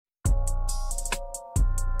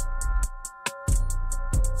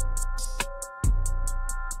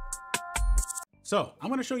So I'm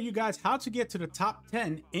going to show you guys how to get to the top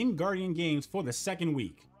 10 in Guardian games for the second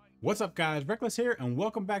week. What's up guys, Reckless here and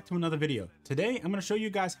welcome back to another video. Today I'm going to show you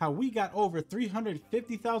guys how we got over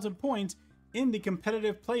 350,000 points in the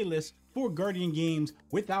competitive playlist for Guardian games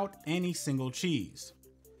without any single cheese.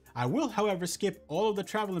 I will however skip all of the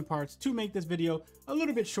traveling parts to make this video a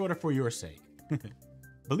little bit shorter for your sake.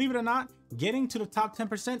 Believe it or not, getting to the top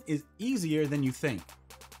 10% is easier than you think.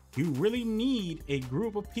 You really need a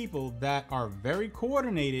group of people that are very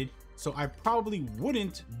coordinated, so I probably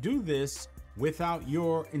wouldn't do this without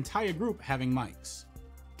your entire group having mics.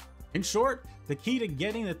 In short, the key to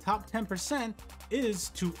getting the top 10% is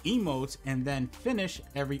to emote and then finish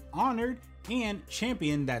every honored and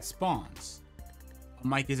champion that spawns. A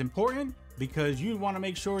mic is important because you want to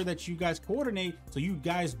make sure that you guys coordinate so you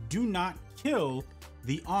guys do not kill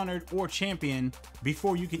the honored or champion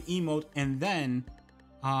before you can emote and then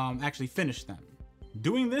actually finish them.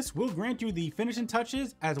 Doing this will grant you the finishing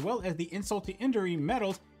touches as well as the insult to injury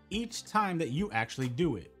medals each time that you actually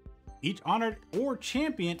do it. Each honored or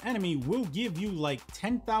champion enemy will give you like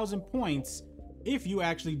 10,000 points if you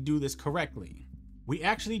actually do this correctly. We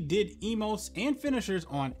actually did emotes and finishers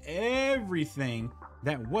on everything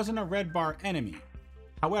that wasn't a red bar enemy.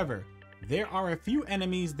 However, there are a few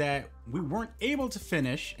enemies that we weren't able to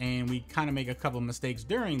finish, and we kind of make a couple mistakes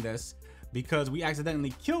during this because we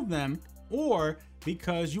accidentally killed them or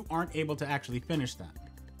because you aren't able to actually finish them.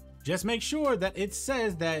 Just make sure that it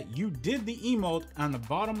says that you did the emote on the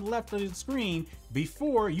bottom left of the screen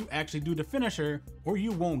before you actually do the finisher, or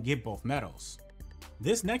you won't get both medals.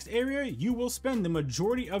 This next area, you will spend the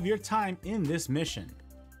majority of your time in this mission.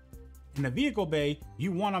 In the vehicle bay,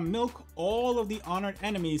 you want to milk all of the honored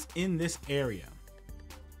enemies in this area.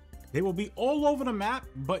 They will be all over the map,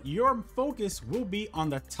 but your focus will be on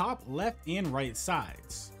the top left and right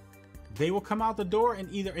sides. They will come out the door in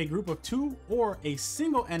either a group of 2 or a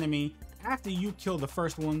single enemy after you kill the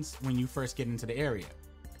first ones when you first get into the area.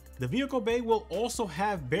 The vehicle bay will also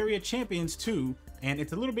have barrier champions too, and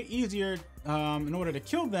it's a little bit easier in order to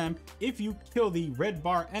kill them if you kill the red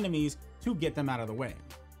bar enemies to get them out of the way.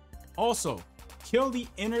 Also, kill the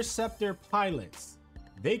interceptor pilots.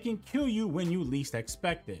 They can kill you when you least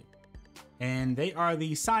expect it. And they are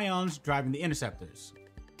the scions driving the interceptors.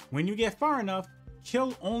 When you get far enough,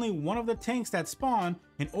 kill only one of the tanks that spawn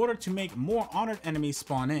in order to make more honored enemies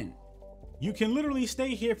spawn in. You can literally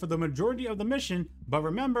stay here for the majority of the mission, but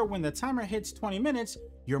remember when the timer hits 20 minutes,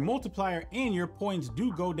 your multiplier and your points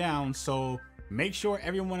do go down, so make sure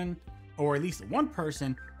everyone, or at least one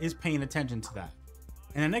person, is paying attention to that.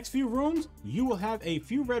 In the next few rooms, you will have a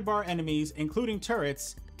few red bar enemies, including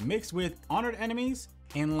turrets, mixed with honored enemies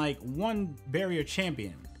and like one barrier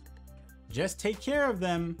champion. Just take care of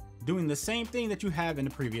them doing the same thing that you have in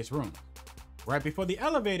the previous room. Right before the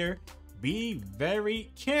elevator, be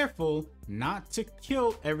very careful not to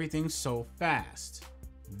kill everything so fast.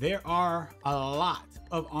 There are a lot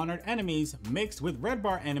of honored enemies mixed with red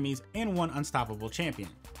bar enemies and one unstoppable champion.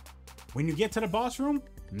 When you get to the boss room,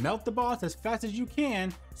 melt the boss as fast as you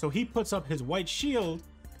can so he puts up his white shield,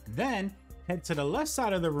 then head to the left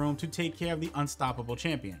side of the room to take care of the unstoppable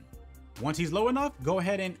champion. Once he's low enough, go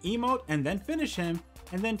ahead and emote and then finish him,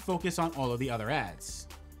 and then focus on all of the other ads.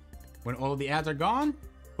 When all of the ads are gone,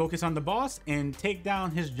 focus on the boss and take down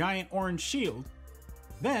his giant orange shield,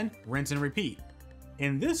 then rinse and repeat.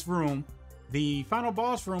 In this room, the final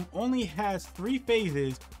boss room only has 3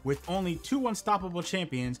 phases with only 2 unstoppable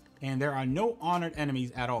champions, and there are no honored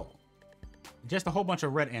enemies at all. Just a whole bunch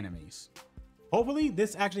of red enemies. Hopefully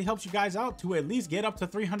this actually helps you guys out to at least get up to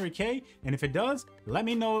 300k, and if it does, let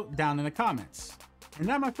me know down in the comments. And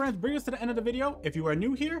that, my friends, brings us to the end of the video. If you are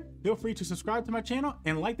new here, feel free to subscribe to my channel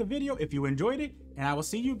and like the video if you enjoyed it, and I will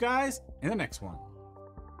see you guys in the next one.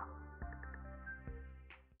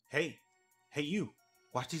 Hey you,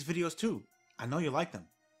 watch these videos too. I know you like them.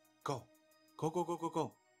 Go.